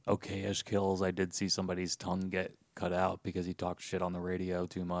okay-ish kills. I did see somebody's tongue get cut out because he talked shit on the radio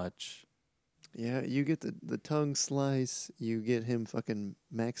too much. Yeah, you get the tongue slice. You get him fucking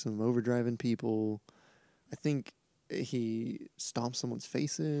maximum overdriving people. I think he stomped someone's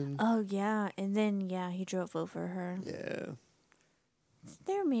face in. Oh, yeah. And then, yeah, he drove over her. Yeah.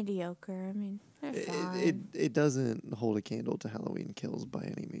 They're mediocre. I mean, they're fine. It doesn't hold a candle to Halloween Kills by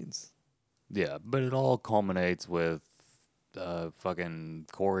any means. Yeah, but it all culminates with fucking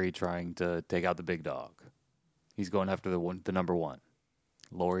Corey trying to take out the big dog. He's going after the number one,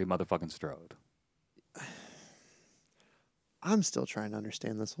 Laurie motherfucking Strode. I'm still trying to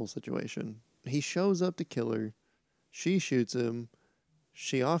understand this whole situation. He shows up to kill her. She shoots him.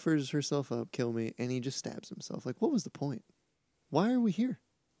 She offers herself up, kill me, and he just stabs himself. Like, what was the point? Why are we here?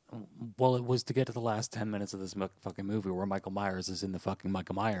 Well, it was to get to the last 10 minutes of this fucking movie where Michael Myers is in the fucking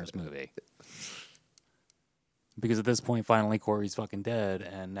Michael Myers movie. Because at this point, finally, Corey's fucking dead,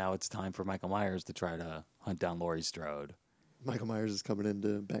 and now it's time for Michael Myers to try to hunt down Laurie Strode. Michael Myers is coming in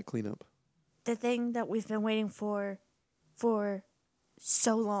to back cleanup. The thing that we've been waiting for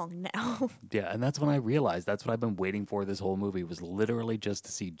so long now. Yeah, and that's when I realized that's what I've been waiting for this whole movie was literally just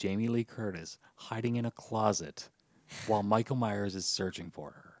to see Jamie Lee Curtis hiding in a closet while Michael Myers is searching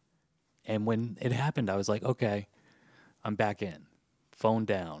for her. And when it happened, I was like, okay, I'm back in. Phone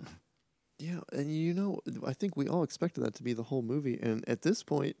down. Yeah, and you know, I think we all expected that to be the whole movie. And at this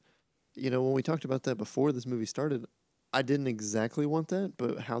point, you know, when we talked about that before this movie started, I didn't exactly want that,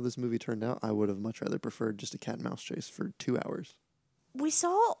 but how this movie turned out, I would have much rather preferred just a cat and mouse chase for 2 hours. We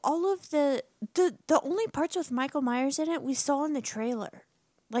saw all of the only parts with Michael Myers in it we saw in the trailer.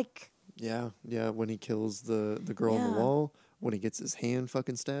 Like, Yeah, when he kills the girl on the Yeah. wall, when he gets his hand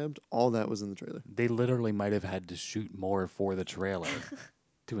fucking stabbed, all that was in the trailer. They literally might have had to shoot more for the trailer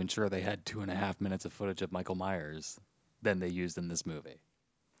to ensure they had 2.5 minutes of footage of Michael Myers than they used in this movie.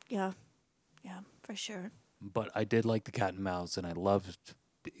 yeah, for sure. But I did like the cat and mouse, and I loved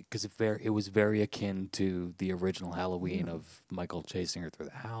because it was very akin to the original Halloween of Michael chasing her through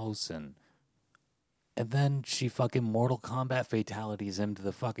the house, and then she fucking Mortal Kombat fatalities him to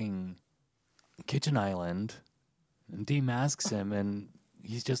the fucking kitchen island and demasks him, and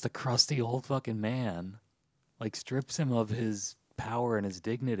he's just a crusty old fucking man. Like, strips him of his power and his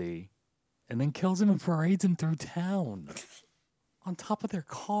dignity, and then kills him and parades him through town on top of their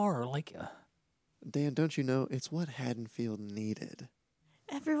car. Like, Dan, don't you know it's what Haddonfield needed?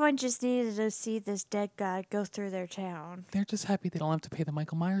 Everyone just needed to see this dead guy go through their town. they're just happy they don't have to pay the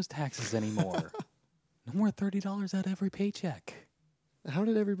Michael Myers taxes anymore. No more $30 out of every paycheck. How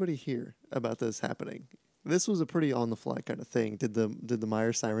did everybody hear about this happening? This was a pretty on the fly kind of thing. Did the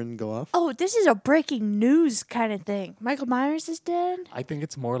Myers siren go off? Oh, this is a breaking news kind of thing. Michael Myers is dead? I think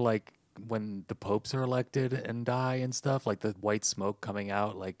it's more like when the popes are elected and die and stuff, like the white smoke coming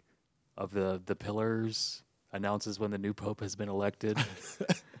out, like of the pillars announces when the new pope has been elected.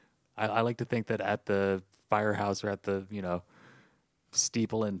 I like to think that at the firehouse or at the,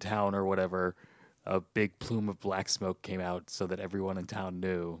 steeple in town or whatever, a big plume of black smoke came out so that everyone in town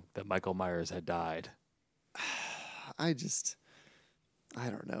knew that Michael Myers had died. I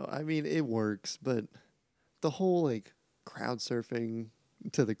don't know. I mean, it works, but the whole like crowd surfing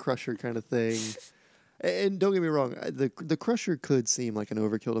to the Crusher kind of thing, and don't get me wrong, the Crusher could seem like an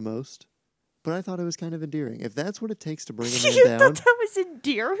overkill to most, but I thought it was kind of endearing. If that's what it takes to bring a man You down, thought that was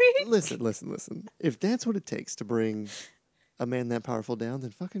endearing? listen. If that's what it takes to bring a man that powerful down,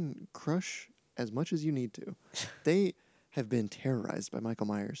 then fucking crush as much as you need to. They have been terrorized by Michael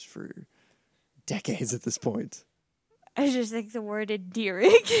Myers for decades at this point. I just think the word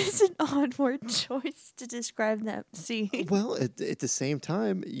endearing is an odd word choice to describe that scene. Well, at the same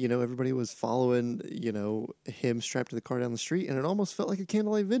time, everybody was following, him strapped to the car down the street, and it almost felt like a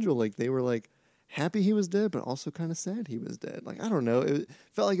candlelight vigil. Like they were like happy he was dead, but also kind of sad he was dead. Like I don't know, it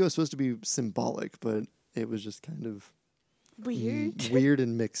felt like it was supposed to be symbolic, but it was just kind of Weird.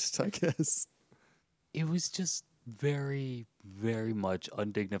 and mixed, I guess. It was just very, very much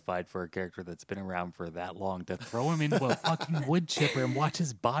undignified for a character that's been around for that long to throw him into a fucking wood chipper and watch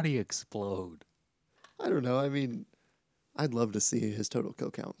his body explode. I don't know. I mean, I'd love to see his total kill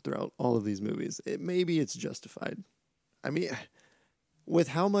count throughout all of these movies. Maybe it's justified. I mean, with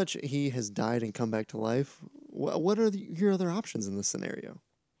how much he has died and come back to life, what are your other options in this scenario?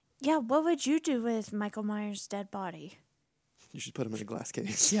 Yeah, what would you do with Michael Myers' dead body? You should put him in a glass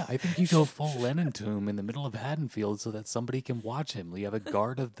case. Yeah, I think you go full Lennon tomb in the middle of Haddonfield so that somebody can watch him. You have a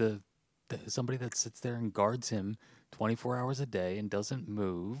guard of somebody that sits there and guards him 24 hours a day and doesn't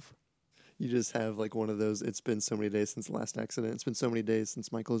move. You just have like one of those, it's been so many days since the last accident. It's been so many days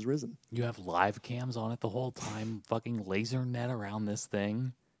since Michael has risen. You have live cams on it the whole time, fucking laser net around this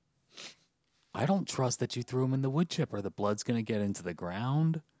thing. I don't trust that you threw him in the wood chipper. The blood's going to get into the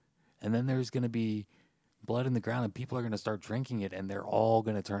ground, and then there's going to be blood in the ground, and people are going to start drinking it, and they're all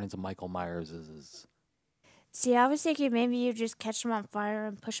going to turn into Michael Myers's. See, I was thinking maybe you just catch him on fire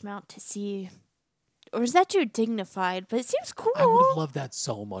and push him out to sea. Or is that too dignified? But it seems cool. I would have loved that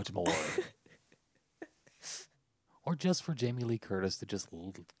so much more. Or just for Jamie Lee Curtis to just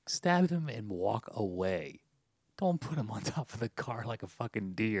stab him and walk away. Don't put him on top of the car like a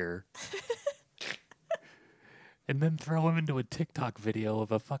fucking deer. And then throw him into a TikTok video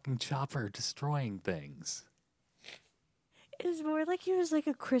of a fucking chopper destroying things. It was more like he was like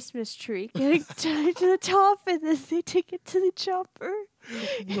a Christmas tree getting tied to the top, and then they take it to the chopper.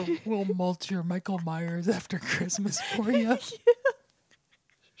 We'll mulch your Michael Myers after Christmas for you.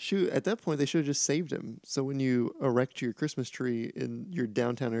 Shoot, at that point, they should have just saved him. So when you erect your Christmas tree in your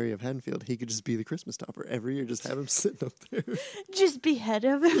downtown area of Haddonfield, he could just be the Christmas topper. Every year, just have him sitting up there. Just behead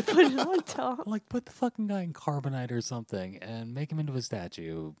him and put it on top. Like, put the fucking guy in carbonite or something and make him into a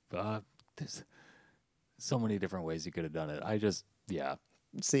statue. There's so many different ways you could have done it. Yeah.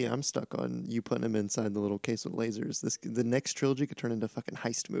 See, I'm stuck on you putting him inside the little case with lasers. The next trilogy could turn into a fucking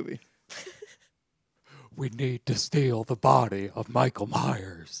heist movie. We need to steal the body of Michael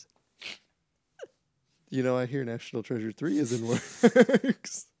Myers. I hear National Treasure 3 is in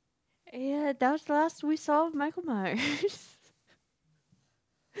works. Yeah, that was the last we saw of Michael Myers.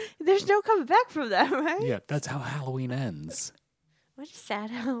 There's no coming back from that, right? Yeah, that's how Halloween ends. What a sad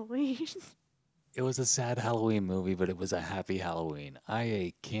Halloween. It was a sad Halloween movie, but it was a happy Halloween. I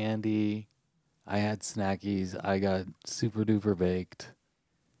ate candy. I had snackies. I got super duper baked.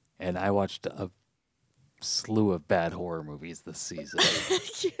 And I watched a slew of bad horror movies this season.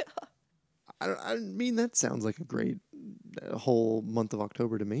 Yeah. I mean, that sounds like a great whole month of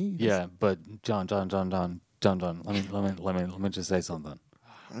October to me. Yeah, but John, let me just say something.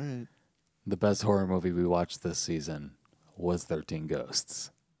 All right. The best horror movie we watched this season was 13 Ghosts.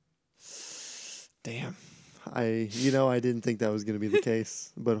 Damn. I didn't think that was going to be the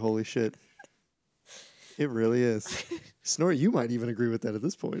case, but holy shit. It really is. Snort, you might even agree with that at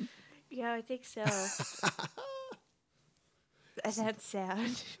this point. Yeah, I think so. That's sad.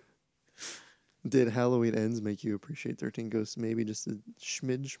 Did Halloween Ends make you appreciate 13 Ghosts maybe just a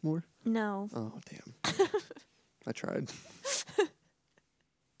smidge more? No. Oh, damn. I tried.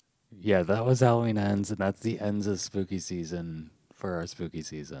 Yeah, that was Halloween Ends, and that's the ends of spooky season for our spooky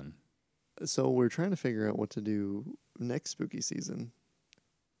season. So we're trying to figure out what to do next spooky season.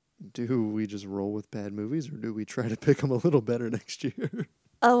 Do we just roll with bad movies, or do we try to pick them a little better next year?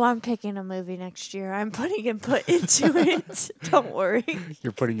 Oh, I'm picking a movie next year. I'm putting input into it. Don't worry.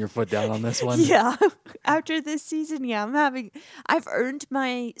 You're putting your foot down on this one? Yeah. After this season, yeah, I've earned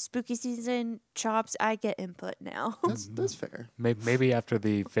my spooky season chops. I get input now. That's fair. Maybe after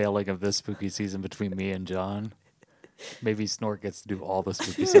the failing of this spooky season between me and John, maybe Snort gets to do all the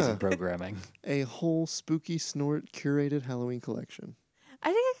spooky season programming. A whole spooky snort curated Halloween collection. I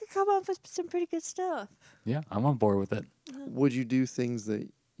think I could come up with some pretty good stuff. Yeah, I'm on board with it. Would you do things that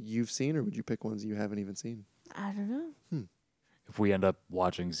you've seen, or would you pick ones you haven't even seen? I don't know. If we end up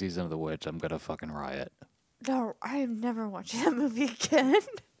watching Season of the Witch, I'm gonna fucking riot. No, I am never watching that movie again.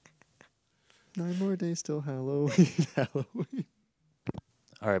 9 more days till Halloween. Halloween.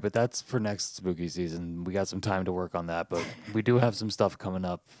 All right, but that's for next spooky season. We got some time to work on that, but we do have some stuff coming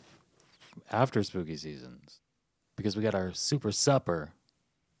up after spooky seasons because we got our Super Supper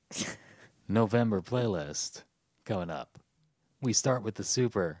November playlist coming up. We start with the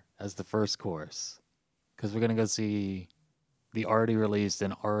Super as the first course because we're going to go see the already released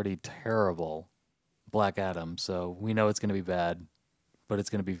and already terrible Black Adam. So we know it's going to be bad, but it's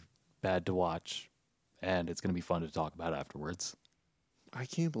going to be bad to watch, and it's going to be fun to talk about afterwards. I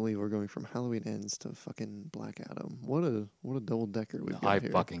can't believe we're going from Halloween Ends to fucking Black Adam. What a double decker we've got I here.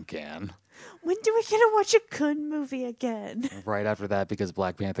 fucking can. When do we get to watch a good movie again? Right after that, because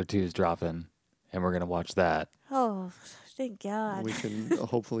Black Panther 2 is dropping, and we're going to watch that. Oh, thank God. We can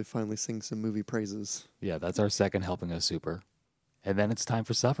hopefully finally sing some movie praises. Yeah, that's our second helping us super. And then it's time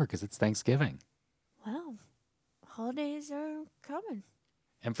for supper because it's Thanksgiving. Well, holidays are coming.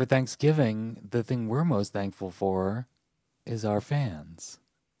 And for Thanksgiving, the thing we're most thankful for is our fans.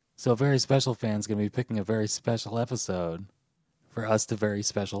 So a very special fan's going to be picking a very special episode for us to very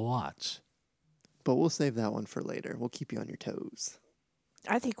special watch. But we'll save that one for later. We'll keep you on your toes.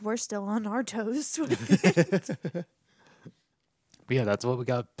 I think we're still on our toes. But yeah, that's what we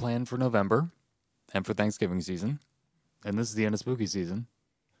got planned for November and for Thanksgiving season. And this is the end of spooky season.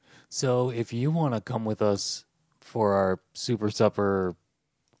 So if you want to come with us for our Super Supper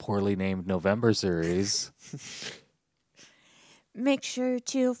poorly named November series, Make sure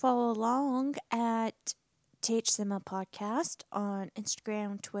to follow along at THCinema Podcast on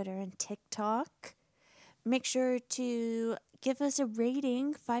Instagram, Twitter, and TikTok. Make sure to give us a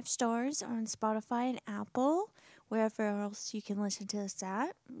rating, 5 stars on Spotify and Apple, wherever else you can listen to us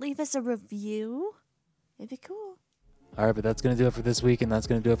at. Leave us a review. It'd be cool. all right, but that's going to do it for this week, and that's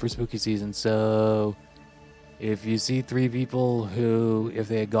going to do it for spooky season. So if you see 3 people who, if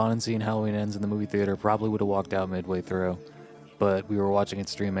they had gone and seen Halloween Ends in the movie theater, probably would have walked out midway through, but we were watching it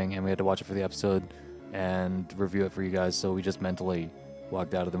streaming, and we had to watch it for the episode and review it for you guys, so we just mentally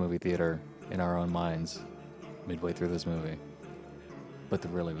walked out of the movie theater in our own minds midway through this movie. But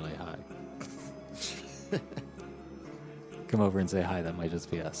they're really, really high. Come over and say hi. That might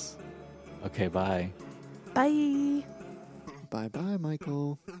just be us. Okay, bye. Bye. Bye-bye,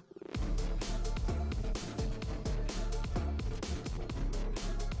 Michael.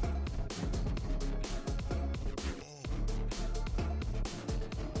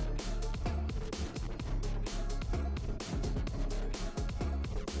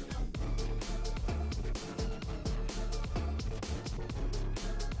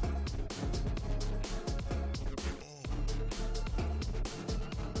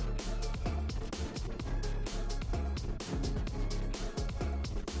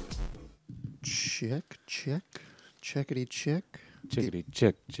 Check, check, checkity check. Chickadee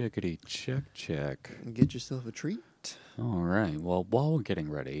check, chickadee check, check. Get yourself a treat. All right. Well, while we're getting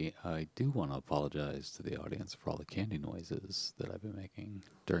ready, I do want to apologize to the audience for all the candy noises that I've been making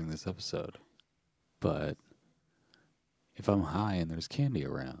during this episode. But if I'm high and there's candy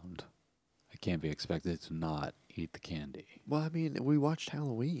around, I can't be expected to not eat the candy. Well, I mean, we watched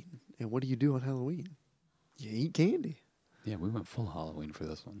Halloween, and what do you do on Halloween? You eat candy. Yeah, we went full Halloween for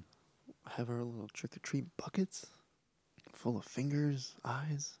this one. Have our little trick-or-treat buckets full of fingers,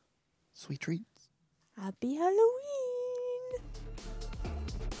 eyes, sweet treats. Happy Halloween.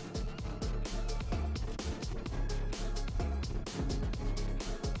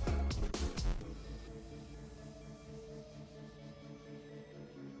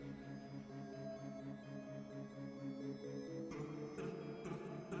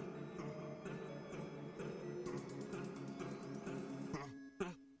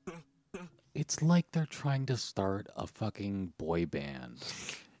 It's like they're trying to start a fucking boy band.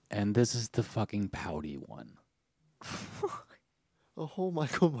 And this is the fucking pouty one. A whole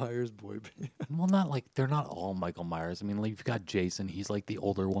Michael Myers boy band. Well, not like they're not all Michael Myers. I mean, like you've got Jason. He's like the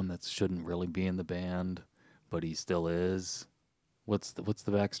older one that shouldn't really be in the band, but he still is. What's the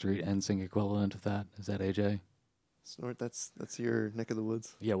Backstreet NSYNC equivalent of that? Is that AJ? Snort, that's your neck of the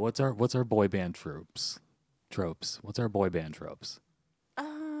woods. Yeah. What's our boy band tropes? What's our boy band tropes?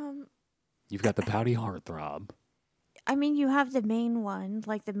 You've got the pouty heartthrob. I mean, you have the main one,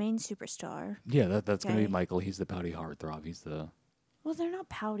 like the main superstar. Yeah, that's gonna be Okay. Michael. He's the pouty heartthrob. He's the Well, they're not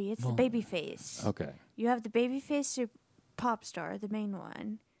pouty. It's Well, the baby face. okay. You have the baby face pop star, the main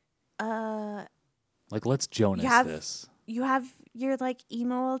one. Like let's Jonas have- this. You have your like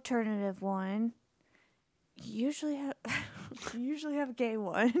emo alternative one. You usually have a gay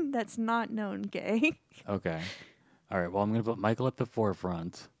one that's not known gay. Okay. All right. Well, I'm gonna put Michael at the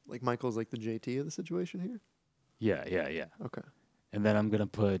forefront. Like Michael's like the JT of the situation here. Yeah. Okay. And then I'm gonna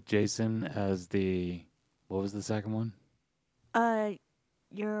put Jason as the what was the second one?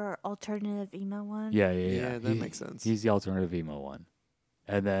 Your alternative emo one. Yeah. Yeah, that makes sense. He's the alternative emo one,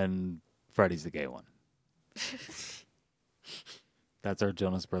 and then Freddie's the gay one. That's our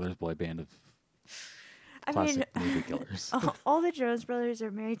Jonas Brothers boy band of I classic mean, movie killers. all the Jonas Brothers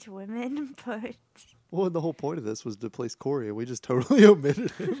are married to women, but Well, the whole point of this was to place Corey, and we just totally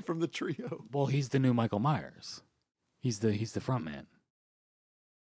omitted him from the trio. Well, he's the new Michael Myers. He's the front man.